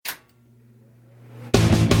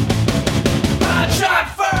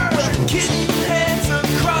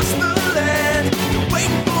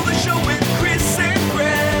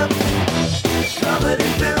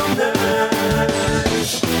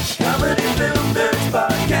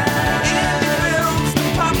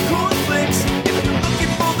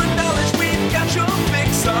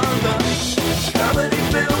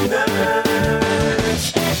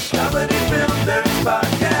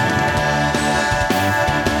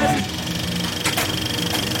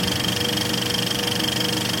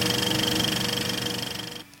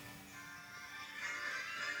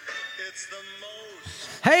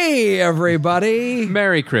Hey, everybody.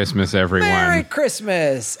 Merry Christmas, everyone. Merry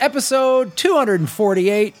Christmas. Episode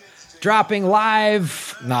 248. Dropping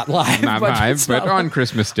live. Not live. But on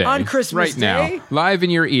Christmas Day. On Christmas Day. Now. Live in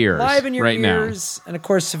your ears. Live in your ears. Now. And, of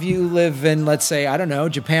course, if you live in, let's say, I don't know,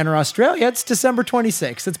 Japan or Australia, it's December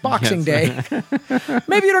 26th. It's Boxing Day.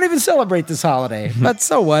 Maybe you don't even celebrate this holiday. But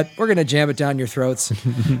so what? We're going to jam it down your throats.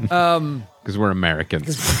 Because we're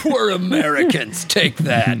Americans. We're Americans. Take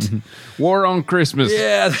that. War on Christmas.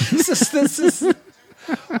 Yeah, this is.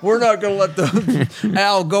 We're not going to let the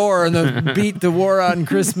Al Gore and beat the war on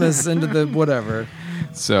Christmas into the whatever.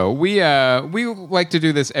 So we like to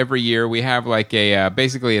do this every year. We have like a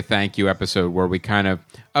basically a thank you episode where we kind of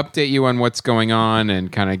update you on what's going on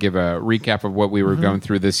and kind of give a recap of what we were going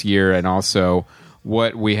through this year and also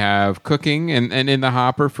what we have cooking and in the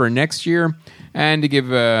hopper for next year. And to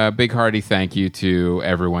give a big hearty thank you to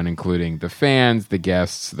everyone, including the fans, the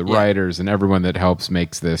guests, the writers, and everyone that helps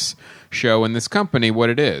makes this show and this company what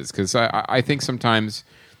it is. Because I think sometimes,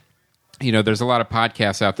 you know, there's a lot of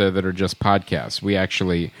podcasts out there that are just podcasts. We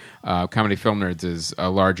actually, Comedy Film Nerds is a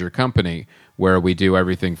larger company where we do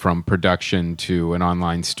everything from production to an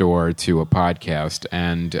online store to a podcast.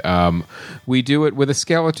 And we do it with a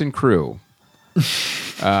skeleton crew.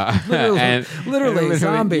 Literally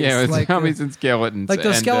zombies. Yeah, like zombies and skeletons. Like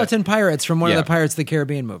those skeleton pirates from one of the Pirates of the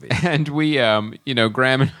Caribbean movies. And we,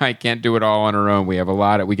 Graham and I can't do it all on our own. We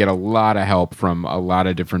get a lot of help from a lot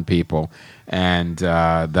of different people. And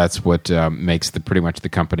that's what makes pretty much the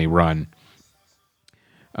company run.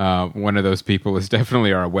 One of those people is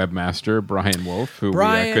definitely our webmaster, Brian Wolf, who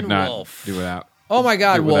we could not do without. Oh my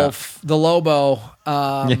God, Wolf, the Lobo,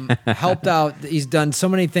 helped out. He's done so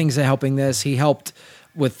many things in helping this. He helped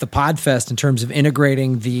with the Podfest in terms of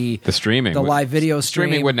integrating the streaming, the live video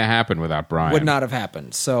streaming wouldn't have happened without Brian. Would not have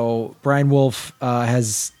happened. So Brian Wolf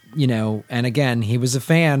has, and again, he was a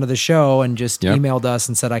fan of the show and just emailed us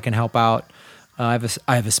and said, I can help out. He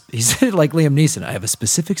said it like Liam Neeson, I have a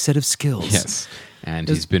specific set of skills. Yes. And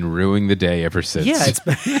he's been ruining the day ever since. Yeah,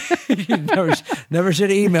 you never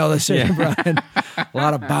should have emailed us, Brian. A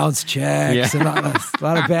lot of bounce checks and a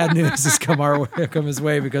lot of bad news has come his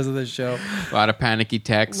way because of this show. A lot of panicky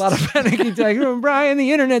texts. Brian,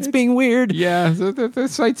 the internet's being weird. Yeah, the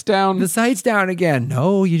site's down. The site's down again.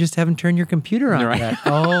 No, you just haven't turned your computer on yet.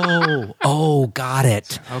 Oh, got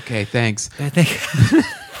it. Okay, thanks.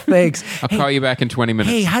 Thanks. I'll call you back in 20 minutes.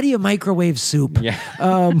 Hey, how do you microwave soup? Yeah.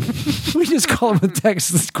 We just call them with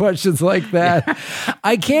text questions like that. Yeah.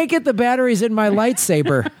 I can't get the batteries in my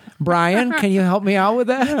lightsaber. Brian, can you help me out with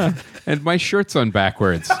that? Yeah. And my shirt's on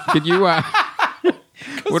backwards. Can you...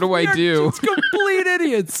 what do I do? It's complete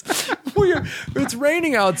idiots. It's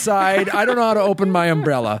raining outside. I don't know how to open my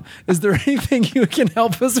umbrella. Is there anything you can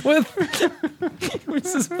help us with?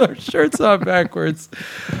 Our shirt's on backwards.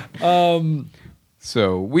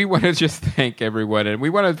 So we want to just thank everyone, and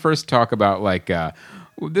we want to first talk about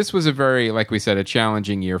this was a very, like we said, a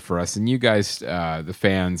challenging year for us, and you guys, the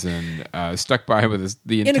fans, and stuck by with us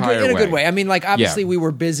the entire way. In a good way. I mean, obviously we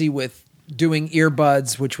were busy with doing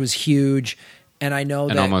earbuds, which was huge, and I know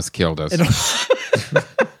that almost killed us.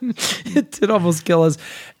 It did almost kill us,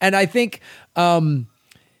 and I think.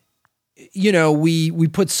 We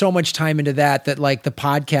put so much time into that the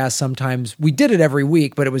podcast, sometimes we did it every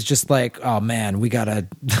week, but it was just like, oh man, we gotta.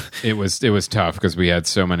 It was tough because we had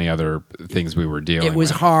so many other things we were dealing with. It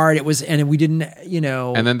was hard. and we didn't,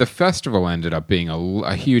 And then the festival ended up being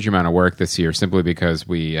a huge amount of work this year simply because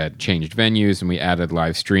we had changed venues and we added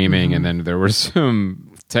live streaming, and then there were some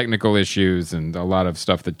technical issues and a lot of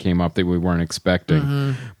stuff that came up that we weren't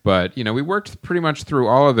expecting. But, we worked pretty much through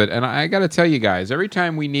all of it. And I got to tell you guys, every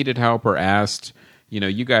time we needed help or asked,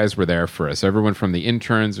 you guys were there for us. Everyone from the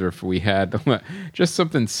interns, or if we had just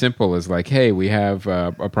something simple as like, hey, we have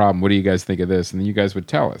a problem. What do you guys think of this? And then you guys would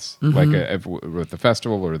tell us, with the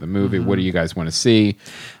festival or the movie, what do you guys want to see?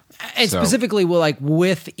 And specifically,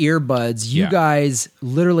 with earbuds, you guys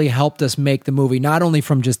literally helped us make the movie, not only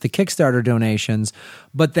from just the Kickstarter donations,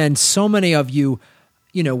 but then so many of you,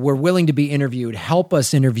 were willing to be interviewed, help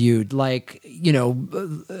us interviewed, lugged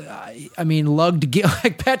gear,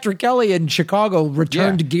 like Patrick Kelly in Chicago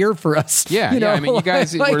returned gear for us. Yeah, I mean, you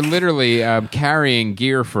guys were literally carrying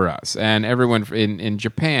gear for us, and everyone in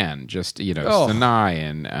Japan, just, Sanai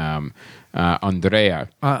and Andrea.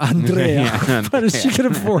 Andrea. But is she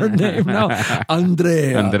going to foreign name? No.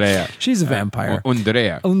 Andrea. She's a vampire.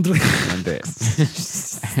 Andrea.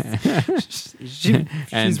 She's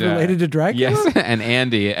related to Dracula? Yes, and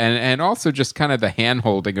Andy. And also just kind of the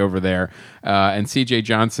hand-holding over there. And CJ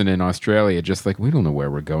Johnson in Australia, just like, we don't know where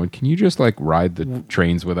we're going. Can you just like ride the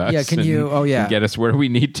trains with us? Yeah, can you? Oh, yeah. And get us where we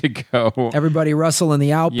need to go. Everybody Russell in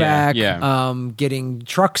the Outback, Yeah. getting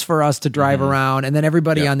trucks for us to drive around. And then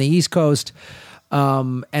everybody on the East Coast.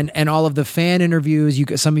 And all of the fan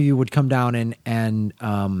interviews, some of you would come down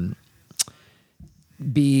and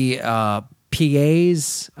be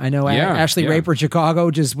PAs. I know Ashley Raper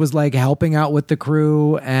Chicago just was like helping out with the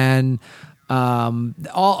crew and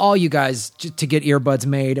all you guys to get earbuds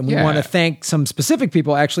made. And we want to thank some specific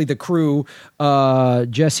people, actually the crew,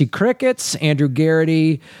 Jesse Crickets, Andrew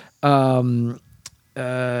Garrity,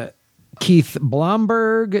 Keith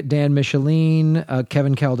Blomberg, Dan Michelin,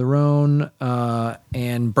 Kevin Calderon,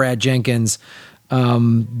 and Brad Jenkins.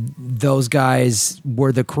 Those guys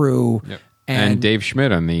were the crew. Yep. And Dave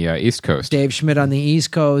Schmidt on the East Coast. Dave Schmidt on the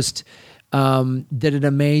East Coast did an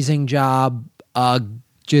amazing job.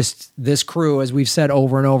 Just this crew, as we've said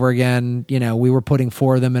over and over again, we were putting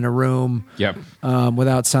 4 of them in a room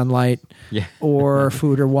without sunlight or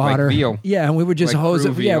food or water. Like veal. Yeah, and we would just hose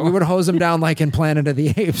them. Yeah, we would hose them down like in Planet of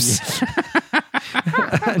the Apes.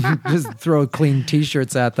 And just throw clean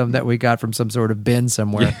T-shirts at them that we got from some sort of bin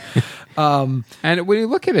somewhere. And when you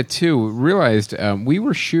look at it too, realized we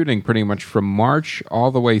were shooting pretty much from March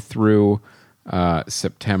all the way through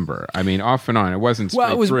September. I mean, off and on. It wasn't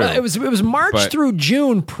straight through. It was March through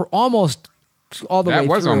June, almost all the way through.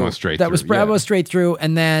 That was almost straight through. That was almost straight through,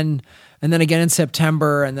 and then again in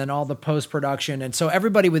September, and then all the post-production. And so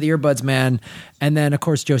everybody with earbuds, man. And then, of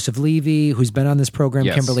course, Joseph Levy, who's been on this program,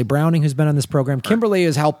 Kimberly Browning, who's been on this program. Kimberly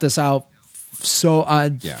has helped us out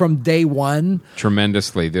from day one.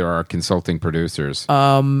 Tremendously. There are consulting producers.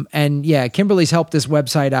 And Kimberly's helped this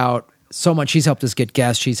website out so much. She's helped us get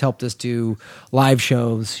guests. She's helped us do live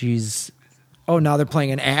shows. Now they're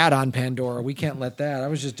playing an ad on Pandora. We can't let that. I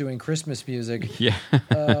was just doing Christmas music. Yeah.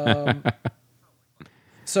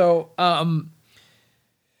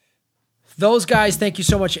 Those guys, thank you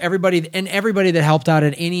so much, everybody that helped out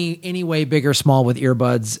in any way, big or small, with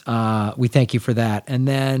earbuds. We thank you for that. And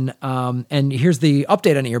then, and here's the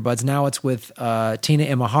update on earbuds. Now it's with Tina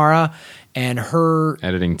Imahara and her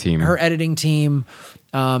editing team.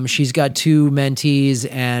 She's got 2 mentees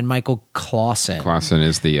and Michael Clausen. Clausen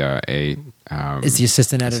is the is the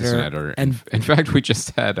assistant editor. And in fact, we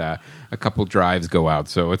just had a couple drives go out.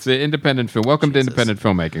 So it's an independent film. Welcome to independent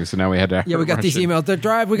filmmaking. So now we had to. Yeah, we got these emails. The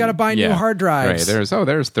drive. We got to buy new hard drives. Right. There's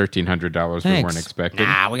 $1,300 we weren't expecting.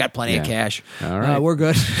 We got plenty of cash. All right, we're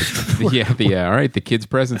good. All right. The kids'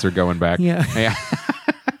 presents are going back. Yeah.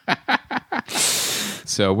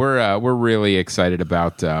 So we're really excited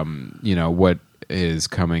about what is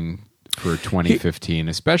coming for 2015,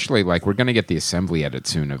 especially like we're going to get the assembly edit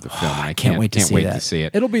soon of the film. And I can't wait to see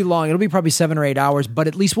it. It'll be long. It'll be probably 7 or 8 hours, but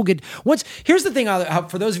at least we'll get here's the thing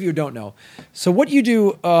for those of you who don't know. So what you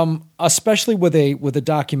do, especially with a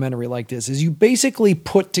documentary like this, is you basically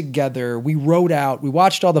put together, we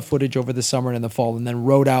watched all the footage over the summer and in the fall, and then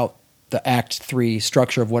wrote out the Act 3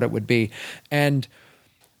 structure of what it would be. And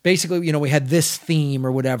basically, we had this theme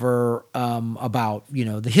or whatever about,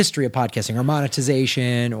 the history of podcasting or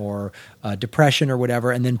monetization or depression or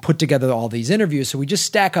whatever, and then put together all these interviews. So we just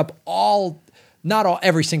stack up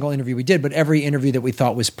every single interview we did, but every interview that we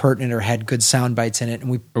thought was pertinent or had good sound bites in it.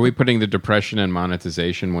 And Are we putting the depression and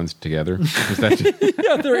monetization ones together? Is that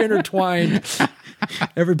yeah, they're intertwined.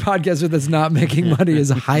 Every podcaster that's not making money is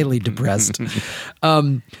highly depressed.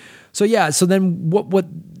 So then what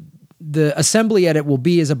the assembly edit will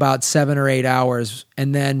be is about 7 or 8 hours,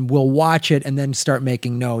 and then we'll watch it and then start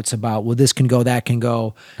making notes about, this can go, that can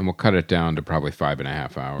go. And we'll cut it down to probably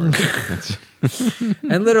 5.5 hours.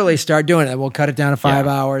 And literally start doing it. We'll cut it down to 5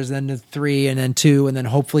 hours, then to 3, and then 2, and then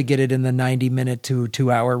hopefully get it in the 90-minute to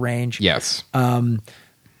 2-hour range. Yes. And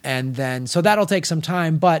then, so that'll take some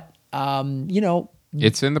time, but,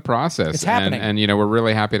 it's in the process. It's happening. And we're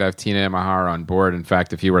really happy to have Tina Imahara on board. In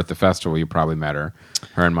fact, if you were at the festival, you probably met her.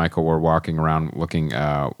 Her and Michael were walking around watching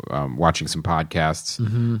some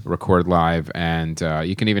podcasts, record live, and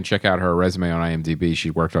you can even check out her resume on IMDb. She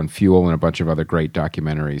worked on Fuel and a bunch of other great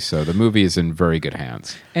documentaries. So the movie is in very good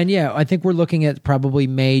hands. And I think we're looking at probably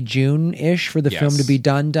May, June-ish for the film to be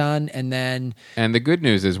done, and then... And the good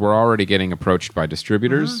news is we're already getting approached by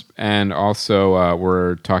distributors, and also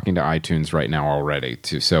we're talking to iTunes right now already,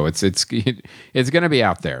 too. So it's going to be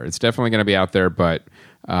out there. It's definitely going to be out there, but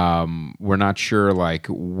We're not sure like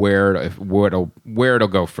where it'll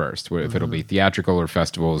go first. If it'll be theatrical or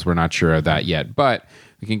festivals, we're not sure of that yet. But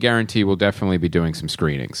we can guarantee we'll definitely be doing some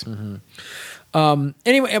screenings.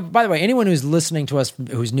 Anyway, by the way, anyone who's listening to us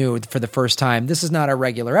who's new for the first time, this is not a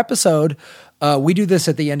regular episode. We do this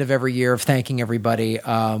at the end of every year of thanking everybody,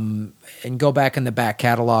 and go back in the back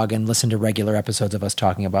catalog and listen to regular episodes of us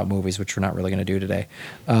talking about movies, which we're not really going to do today.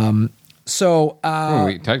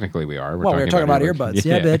 Technically we are. We're talking about earbuds.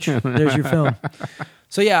 Yeah, bitch. There's your film.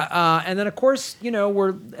 So and then of course,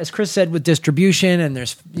 we're, as Chris said, with distribution, and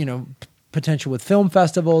there's potential with film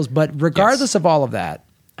festivals. But regardless of all of that,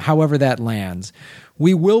 however that lands,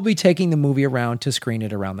 we will be taking the movie around to screen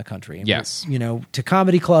it around the country. And yes. To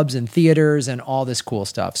comedy clubs and theaters and all this cool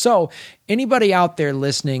stuff. So anybody out there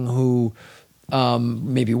listening who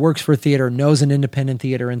maybe works for a theater, knows an independent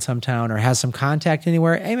theater in some town, or has some contact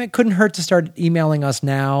anywhere, it couldn't hurt to start emailing us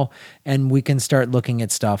now, and we can start looking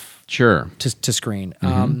at stuff to screen.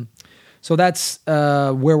 So that's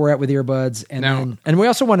where we're at with earbuds. And we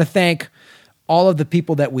also want to thank all of the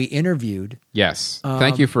people that we interviewed. Yes.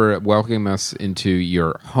 Thank you for welcoming us into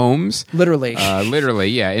your homes. Literally.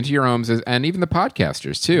 Into your homes, and even the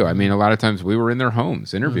podcasters, too. I mean, a lot of times we were in their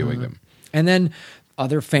homes interviewing them. And then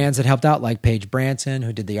other fans that helped out, like Paige Branson,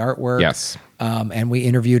 who did the artwork. Yes. And we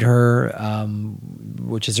interviewed her,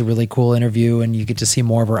 which is a really cool interview, and you get to see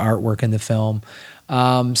more of her artwork in the film.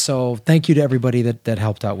 So thank you to everybody that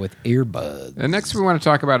helped out with earbuds. The next we want to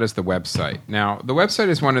talk about is the website. Now, the website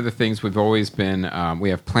is one of the things we've always been, we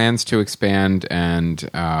have plans to expand and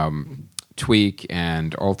tweak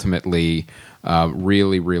and ultimately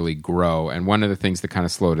really, really grow. And one of the things that kind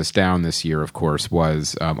of slowed us down this year, of course,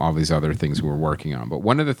 was all these other things we were working on. But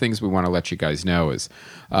one of the things we want to let you guys know is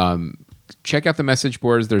check out the message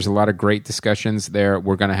boards. There's a lot of great discussions there.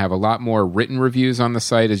 We're going to have a lot more written reviews on the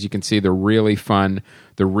site. As you can see, they're really fun.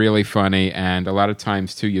 They're really funny. And a lot of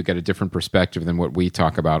times, too, you get a different perspective than what we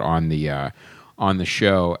talk about on the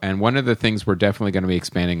show. And one of the things we're definitely going to be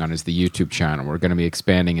expanding on is the YouTube channel. We're going to be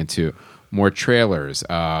expanding into more trailers,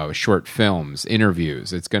 short films,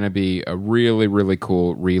 interviews. It's going to be a really, really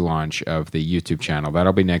cool relaunch of the YouTube channel.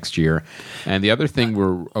 That'll be next year. And the other thing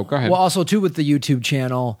go ahead. Well, also, too, with the YouTube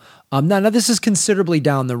channel, now this is considerably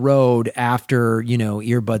down the road after,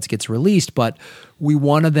 Earbuds gets released, but we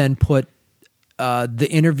want to then put the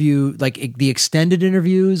interview, like the extended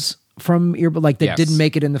interviews from Earbud, like that didn't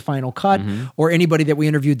make it in the final cut, or anybody that we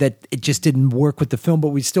interviewed that it just didn't work with the film, but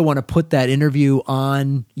we still want to put that interview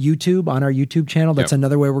on YouTube, on our YouTube channel. That's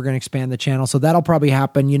another way we're going to expand the channel. So that'll probably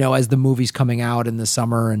happen, as the movie's coming out in the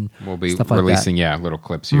summer, and we'll be stuff like releasing little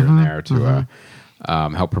clips here and there to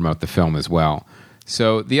help promote the film as well.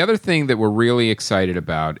 So the other thing that we're really excited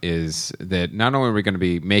about is that not only are we going to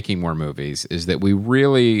be making more movies, is that we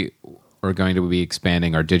really are going to be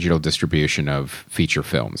expanding our digital distribution of feature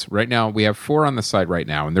films. Right now, we have 4 on the site right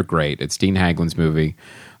now, and they're great. It's Dean Haglund's movie,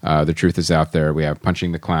 The Truth Is Out There. We have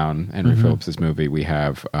Punching the Clown, Henry Phillips' movie. We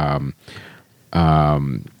have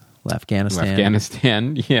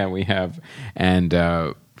Afghanistan. Yeah, we have. And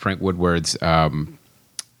Frank Woodward's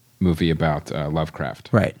movie about Lovecraft.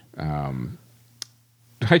 Right.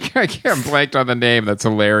 I can't blanked on the name. That's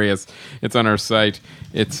hilarious. It's on our site.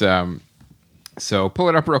 It's... So pull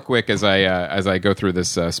it up real quick as I go through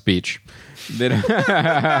this speech. Fear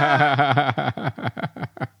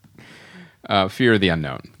of the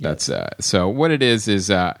Unknown. That's so. What it is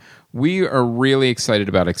we are really excited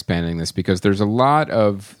about expanding this because there's a lot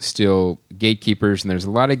of still gatekeepers, and there's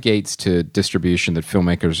a lot of gates to distribution that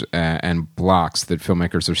filmmakers and blocks that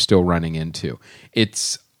filmmakers are still running into.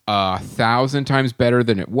 It's 1,000 times better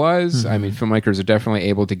than it was. I mean, filmmakers are definitely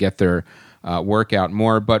able to get their work out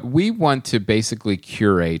more, but we want to basically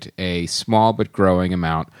curate a small but growing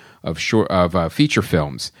amount of feature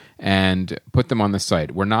films and put them on the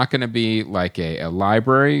site. We're not going to be like a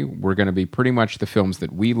library. We're going to be pretty much the films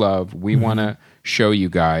that we love. We want to show you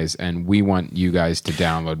guys, and we want you guys to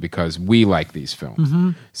download because we like these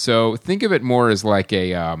films. So think of it more as like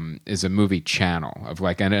a movie channel of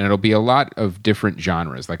like, and it'll be a lot of different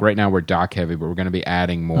genres. Like right now we're doc heavy, but we're going to be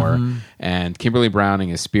adding more. And Kimberly Browning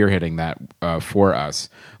is spearheading that for us.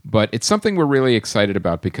 But it's something we're really excited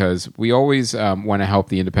about because we always want to help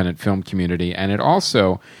the independent film community, and it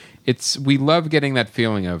also. We love getting that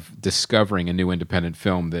feeling of discovering a new independent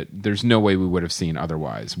film that there's no way we would have seen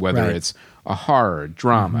otherwise, whether it's a horror,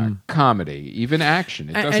 drama, comedy, even action.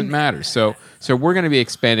 It doesn't matter. So we're going to be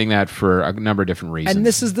expanding that for a number of different reasons. And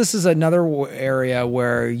this is another area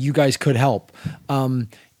where you guys could help.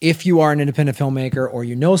 If you are an independent filmmaker or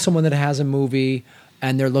you know someone that has a movie,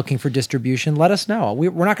 and they're looking for distribution, let us know.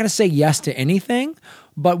 We're not going to say yes to anything,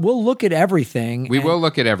 but we'll look at everything. We will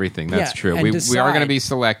look at everything. That's true. We are going to be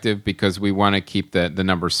selective because we want to keep the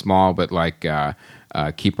number small, but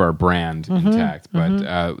keep our brand intact.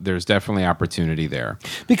 But there's definitely opportunity there.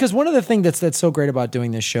 Because one of the things that's so great about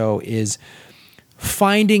doing this show is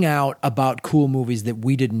finding out about cool movies that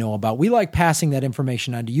we didn't know about. We like passing that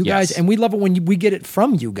information on to you guys, and we love it when we get it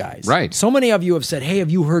from you guys. Right. So many of you have said, hey,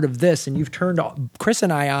 have you heard of this? And you've turned Chris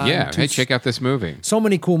and I on. Yeah, hey, check out this movie. So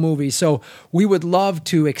many cool movies. So we would love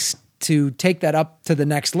to take that up to the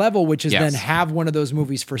next level, which is then have one of those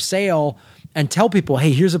movies for sale and tell people,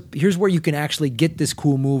 hey, here's where you can actually get this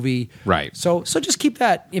cool movie. Right. So just keep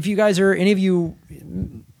that. If you guys are, any of you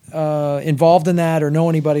involved in that or know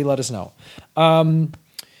anybody, let us know.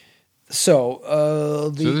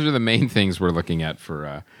 So those are the main things we're looking at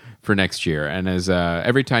for next year. And as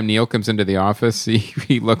every time Neil comes into the office,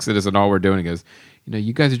 he looks at us and all we're doing and goes,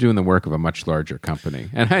 you guys are doing the work of a much larger company.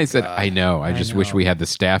 And I said, I know. I just wish we had the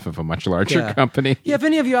staff of a much larger company. Yeah, if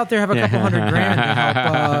any of you out there have a couple $100,000 to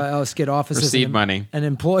help us get offices, receive money, and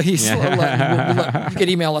employees, you can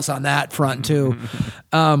email us on that front too.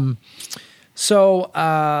 So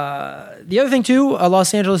the other thing too,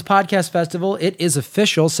 Los Angeles Podcast Festival, it is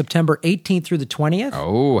official, September 18th through the 20th.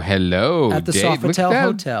 Oh, hello. At the Sofitel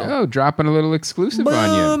Hotel. Oh, dropping a little exclusive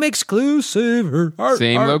on you. Boom, exclusive.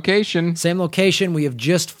 Same location. Same location. We have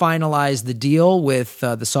just finalized the deal with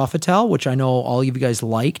the Sofitel, which I know all of you guys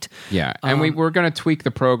liked. Yeah, and we're going to tweak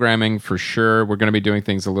the programming for sure. We're going to be doing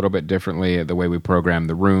things a little bit differently, the way we program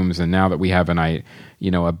the rooms, and now that we have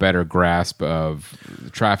a better grasp of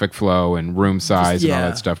traffic flow and room size and all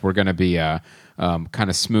that stuff, we're going to be kind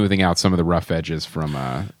of smoothing out some of the rough edges from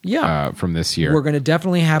this year. We're going to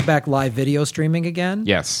definitely have back live video streaming again.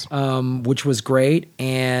 Yes. Which was great.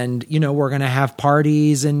 And, we're going to have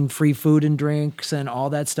parties and free food and drinks and all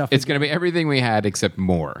that stuff. It's going to be everything we had except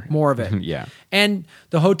more. More of it. Yeah. And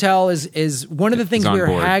the hotel is one of the things we were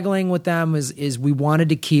haggling with them is we wanted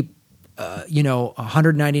to keep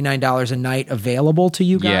 $199 a night available to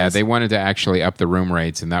you guys. Yeah, they wanted to actually up the room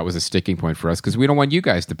rates, and that was a sticking point for us because we don't want you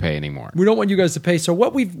guys to pay anymore. We don't want you guys to pay. So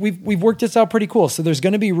what we've worked this out pretty cool. So there's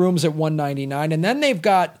going to be rooms at $199, and then they've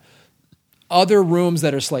got other rooms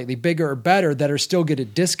that are slightly bigger or better that are still get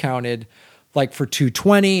it discounted, like for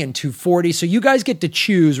 $220 and $240. So you guys get to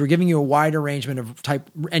choose. We're giving you a wide arrangement of type,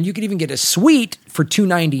 and you could even get a suite for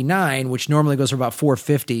 $299, which normally goes for about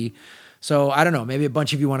 $450. So I don't know, maybe a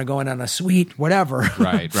bunch of you want to go in on a suite, whatever.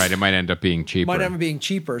 Right. It might end up being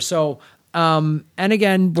cheaper. So, and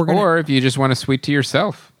again, we're going to... Or if you just want a suite to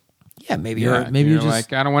yourself. Yeah, maybe you're just...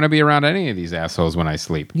 like, I don't want to be around any of these assholes when I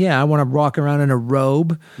sleep. Yeah, I want to walk around in a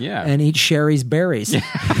robe and eat Sherry's berries.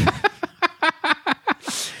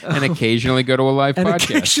 And occasionally go to a live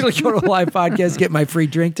podcast. Get my free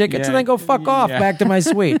drink tickets, and then go fuck off back to my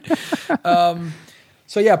suite.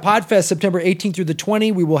 So yeah, Podfest, September 18th through the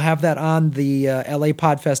 20th. We will have that on the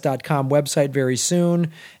lapodfest.com website very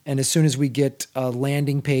soon. And as soon as we get a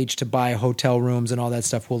landing page to buy hotel rooms and all that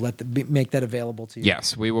stuff, we'll make that available to you.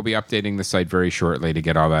 Yes, we will be updating the site very shortly to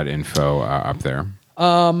get all that info up there.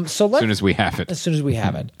 As soon as we have it.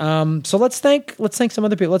 So let's thank some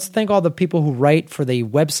other people. Let's thank all the people who write for the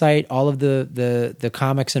website, all of the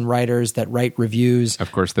comics and writers that write reviews.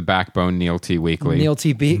 Of course, the backbone, Neil T. Weekly,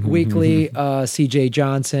 CJ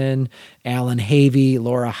Johnson, Alan Havey,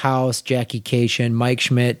 Laura House, Jackie Cation, Mike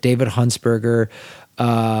Schmidt, David Huntsberger,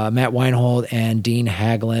 Matt Weinhold, and Dean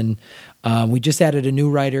Haglin. We just added a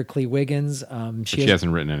new writer, Clee Wiggins. She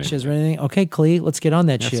hasn't written anything. She hasn't written anything? Okay, Clee, let's get on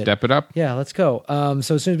that shit. Step it up. Yeah, let's go.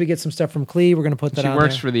 So as soon as we get some stuff from Clee, we're going to put that on there. She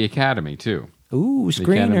works for the Academy, too. Ooh,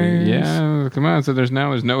 screeners. Yeah, come on. So there's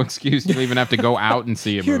no excuse to even have to go out and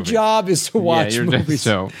see a movie. Your job is to watch movies.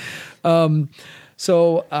 And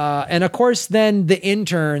of course, then the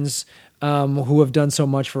interns... who have done so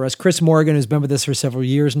much for us. Chris Morgan, who's been with us for several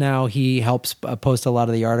years now, he helps post a lot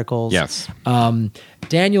of the articles. Yes.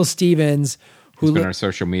 Daniel Stevens, who's been our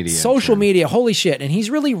social media. Holy shit. And he's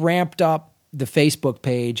really ramped up the Facebook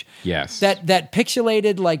page. Yes. That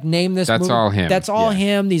pixelated, like, name this movie. That's all him. That's all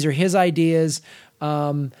him. These are his ideas.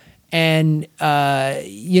 And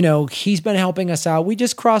he's been helping us out. We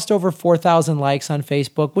just crossed over 4,000 likes on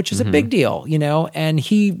Facebook, which is a big deal, and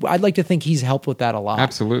I'd like to think he's helped with that a lot.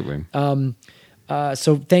 Absolutely.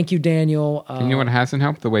 So thank you, Daniel. You know what hasn't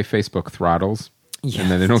helped? The way Facebook throttles. Yeah.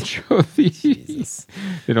 And then they don't show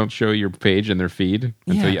they don't show your page in their feed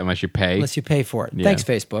unless you pay. Unless you pay for it. Yeah. Thanks,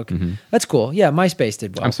 Facebook. Mm-hmm. That's cool. Yeah, MySpace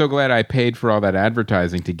did well. I'm so glad I paid for all that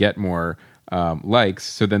advertising to get more likes,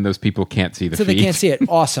 so then those people can't see the feed. So they can't see it.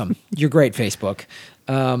 Awesome. You're great, Facebook.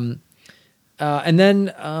 And then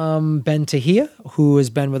Ben Tahia, who has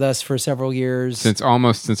been with us for several years. Since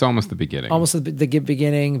almost the beginning. Almost the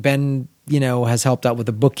beginning. Ben, has helped out with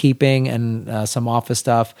the bookkeeping and some office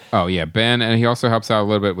stuff. Oh, yeah, Ben. And he also helps out a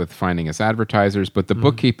little bit with finding us advertisers. But the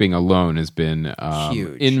bookkeeping alone has been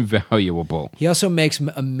huge, invaluable. He also makes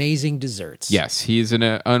amazing desserts. Yes, he's an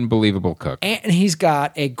unbelievable cook. And he's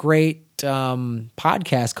got a great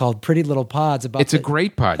podcast called Pretty Little Pods. It's a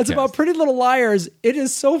great podcast. It's about Pretty Little Liars. It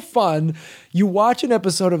is so fun. You watch an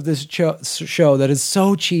episode of this show that is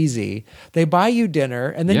so cheesy. They buy you dinner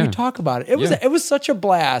and then you talk about it. It was such a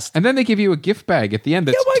blast. And then they give you a gift bag at the end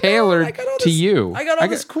that's tailored to you. I got all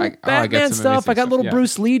this cool Batman stuff. I got little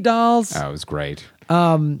Bruce Lee dolls. That was great.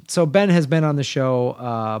 So Ben has been on the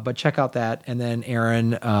show, but check out that. And then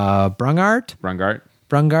Aaron Brungart.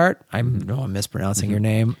 I know I'm mispronouncing your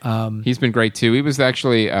name. He's been great too. He was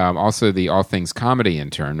actually also the All Things Comedy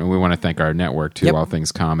intern, and we want to thank our network too, All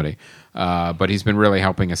Things Comedy. But he's been really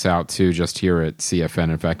helping us out too, just here at CFN.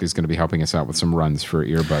 In fact, he's going to be helping us out with some runs for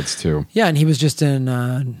earbuds too. Yeah, and he was just in.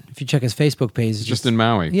 If you check his Facebook page, just in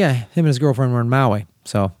Maui. Yeah, him and his girlfriend were in Maui.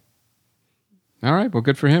 So, all right, well,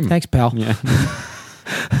 good for him. Thanks, pal. Yeah.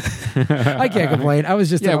 I can't complain. I was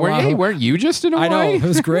just in Hawaii. Weren't you just in Hawaii? I know, it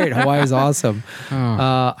was great. Hawaii is awesome.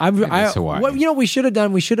 I miss Hawaii. What we should have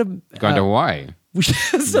done? We should have gone to Hawaii. We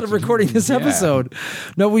should, instead of recording this episode.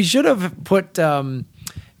 No, we should have put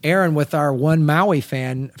Aaron with our one Maui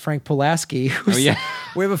fan, Frank Pulaski. We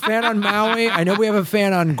have a fan on Maui. I know we have a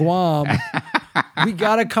fan on Guam. We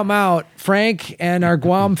got to come out, Frank and our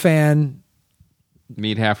Guam fan.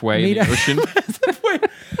 Meet halfway in the ocean.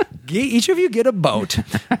 Each of you get a boat.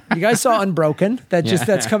 You guys saw Unbroken.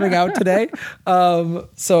 That's coming out today.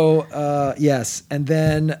 Yes. And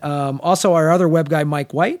then also our other web guy,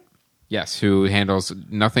 Mike White. Yes, who handles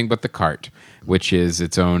nothing but the cart, which is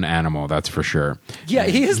its own animal, that's for sure. Yeah,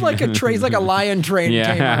 he is like he's like a lion train.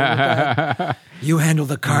 Yeah. You handle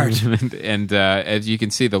the cart. And as you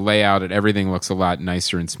can see, the layout and everything looks a lot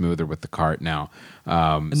nicer and smoother with the cart now.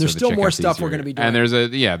 And there's still more stuff we're going to be doing. And there's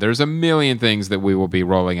a million things that we will be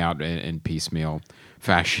rolling out in piecemeal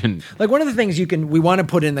fashion. Like one of the things we want to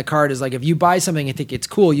put in the cart is like if you buy something and think it's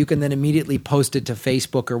cool, you can then immediately post it to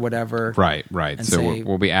Facebook or whatever. Right. So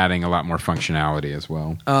we'll be adding a lot more functionality as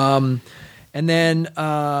well. And then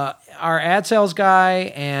our ad sales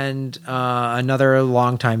guy and another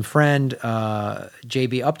longtime friend,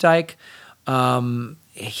 JB Updike,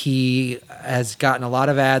 he has gotten a lot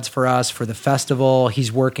of ads for us for the festival.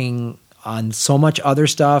 He's working on so much other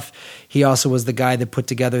stuff. He also was the guy that put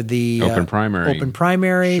together the open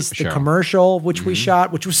primaries, the commercial, which we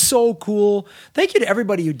shot, which was so cool. Thank you to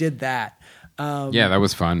everybody who did that. That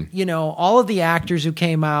was fun. All of the actors who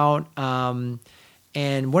came out,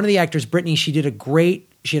 and one of the actors, Brittany, she had a great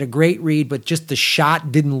read, but just the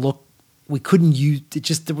shot didn't look. We couldn't use it.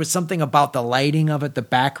 Just there was something about the lighting of it, the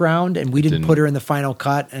background, and we didn't put her in the final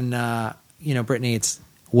cut. And Brittany, it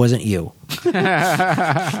wasn't you.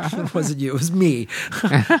 It wasn't you. It was me.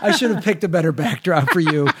 I should have picked a better backdrop for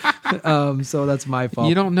you. So that's my fault.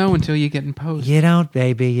 You don't know until you get in post. You don't,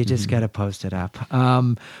 baby. You just got to post it up.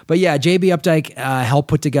 But yeah, JB Updike helped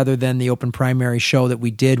put together then the open primary show that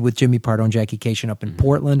we did with Jimmy Pardo and Jackie Cation up in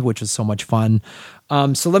Portland, which was so much fun.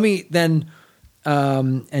 So let me then,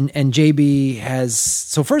 and JB has,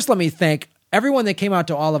 so first let me thank everyone that came out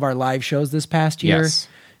to all of our live shows this past year. Yes.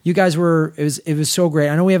 You guys it was so great.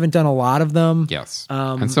 I know we haven't done a lot of them. Yes.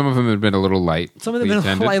 And some of them have been a little light. Some of them have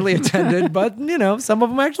been lightly attended, but some of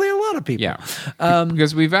them actually a lot of people. Yeah.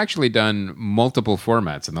 Because we've actually done multiple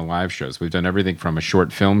formats in the live shows. We've done everything from a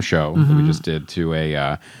short film show that we just did to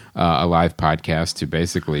a live podcast to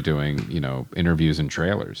basically doing, interviews and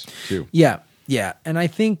trailers too. Yeah. Yeah, and I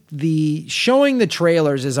think showing the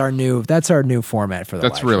trailers is our new format for the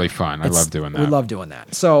That's really fun. I love doing that. We love doing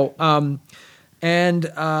that. So, and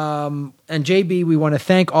JB, we want to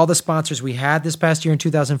thank all the sponsors we had this past year in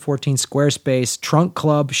 2014: Squarespace, Trunk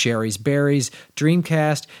Club, Sherry's Berries,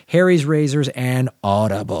 Dreamcast, Harry's Razors, and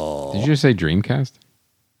Audible. Did you just say Dreamcast?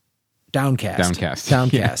 Downcast.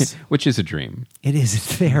 Yeah. Which is a dream. It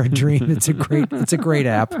is. They are a dream. It's a great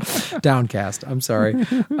app. Downcast. I'm sorry.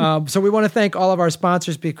 So we want to thank all of our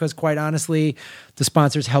sponsors because, quite honestly, the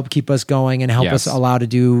sponsors help keep us going and help us allow to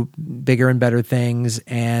do bigger and better things.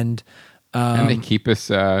 And they keep us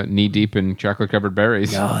knee deep in chocolate covered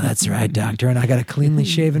berries. Oh, that's right, doctor. And I got a cleanly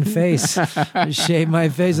shaven face. I shaved my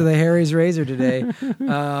face with a Harry's razor today.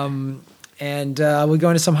 And we go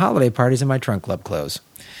into some holiday parties in my Trunk Club clothes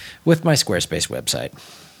with my Squarespace website.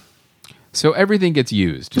 So everything gets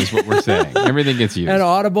used, is what we're saying. Everything gets used. And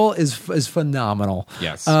Audible is phenomenal.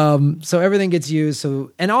 Yes. So everything gets used.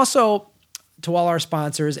 So, and also to all our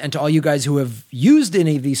sponsors and to all you guys who have used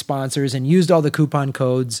any of these sponsors and used all the coupon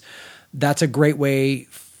codes. That's a great way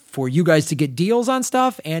for you guys to get deals on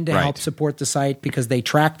stuff and to help support the site because they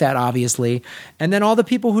track that, obviously. And then all the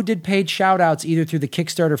people who did paid shout outs either through the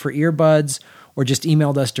Kickstarter for earbuds or just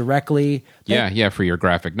emailed us directly. For your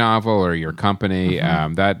graphic novel or your company.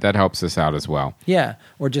 That helps us out as well. Yeah,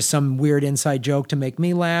 or just some weird inside joke to make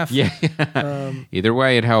me laugh. Yeah. Either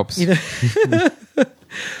way, it helps.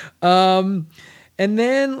 And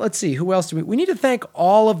then, let's see, who else do we need to thank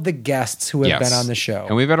all of the guests who have been on the show.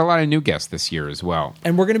 And we've had a lot of new guests this year as well.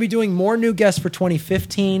 And we're going to be doing more new guests for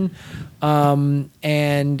 2015.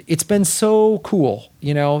 And it's been so cool,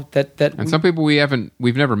 And some people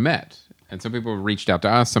we've never met. And some people have reached out to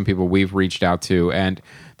us, some people we've reached out to. And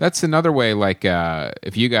that's another way,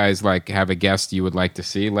 if you guys have a guest you would like to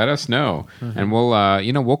see, let us know. And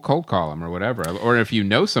we'll cold call them or whatever. Or if you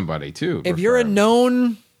know somebody too. If you're a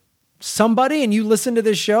known somebody and you listen to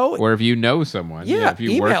this show, or if you know someone, if you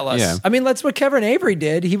email us. Yeah. I mean, that's what Kevin Avery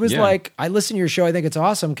did. He was like, I listen to your show, I think it's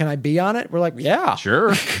awesome, can I be on it? We're like, yeah,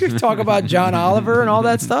 sure. Talk about John Oliver and all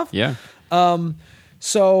that stuff.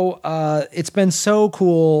 So it's been so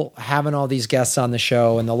cool having all these guests on the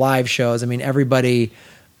show and the live shows. I mean, everybody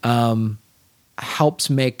helps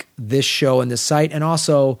make this show and this site, and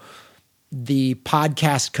also the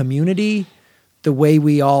podcast community, the way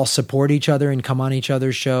we all support each other and come on each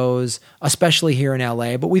other's shows, especially here in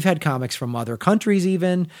LA. But we've had comics from other countries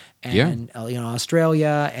even, and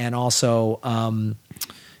Australia, and also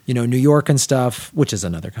New York and stuff, which is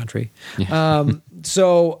another country.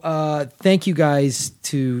 So thank you guys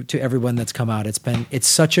to everyone that's come out. It's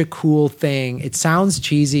such a cool thing. It sounds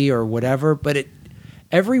cheesy or whatever, but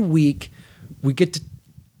every week we get to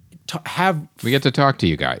we get to talk to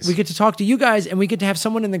you guys. We get to talk to you guys, and we get to have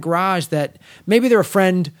someone in the garage that maybe they're a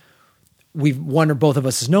friend one or both of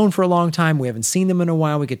us has known for a long time. We haven't seen them in a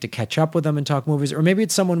while. We get to catch up with them and talk movies, or maybe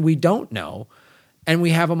it's someone we don't know. And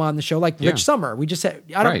we have him on the show, like Rich Sommer. We just said,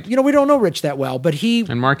 we don't know Rich that well, but he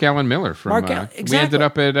and Mark Allen Miller from. We ended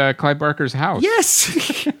up at Clive Barker's house.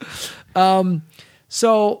 Yes.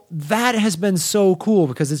 So that has been so cool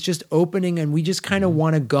because it's just opening, and we just kind of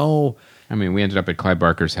want to go. I mean, we ended up at Clive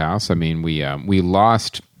Barker's house. I mean, we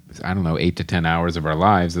lost 8 to 10 hours of our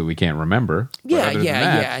lives that we can't remember.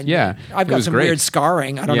 Yeah. I've got some weird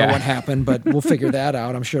scarring. I don't know what happened, but we'll figure that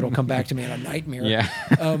out. I'm sure it'll come back to me in a nightmare. Yeah.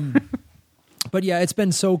 But yeah, it's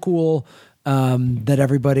been so cool that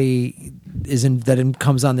everybody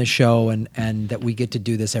comes on this show and that we get to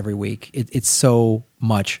do this every week. It's so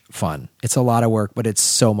much fun. It's a lot of work, but it's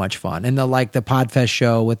so much fun. And the Podfest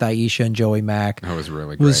show with Aisha and Joey Mack, that was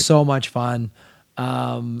really great. Was so much fun.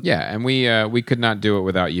 And we could not do it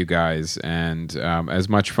without you guys. And as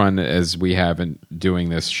much fun as we have in doing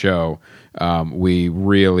this show, we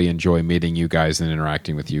really enjoy meeting you guys and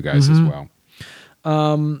interacting with you guys as well.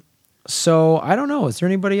 So I don't know. Is there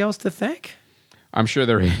anybody else to thank? I'm sure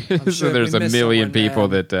there is. So there's a million people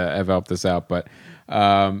that have helped us out. But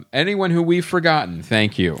anyone who we've forgotten,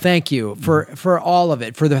 thank you. Thank you for all of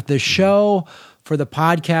it, for the show, for the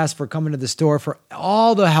podcast, for coming to the store, for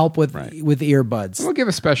all the help with earbuds. And we'll give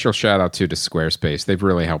a special shout out to Squarespace. They've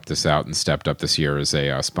really helped us out and stepped up this year as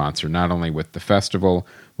a sponsor, not only with the festival,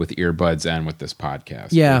 with earbuds, and with this podcast.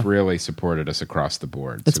 Yeah. They've really supported us across the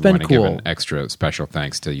board. It's been cool. We want to give an extra special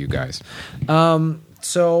thanks to you guys.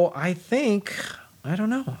 So I think, I don't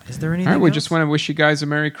know. Is there anything All right, we else? just want to wish you guys a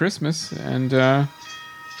Merry Christmas. And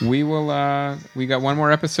we got one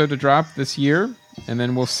more episode to drop this year. And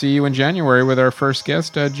then we'll see you in January with our first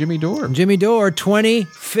guest, Jimmy Dore. Jimmy Dore,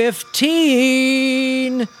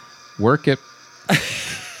 2015. Work it.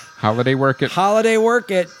 Holiday work it. Holiday work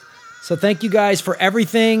it. So thank you guys for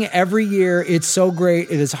everything every year. It's so great.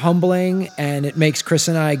 It is humbling, and it makes Chris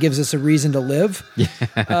and I, gives us a reason to live. Yeah.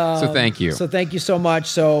 So thank you. So thank you so much.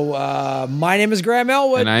 So my name is Graham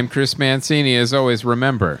Elwood. And I'm Chris Mancini. As always,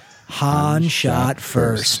 remember, Han shot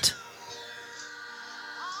first.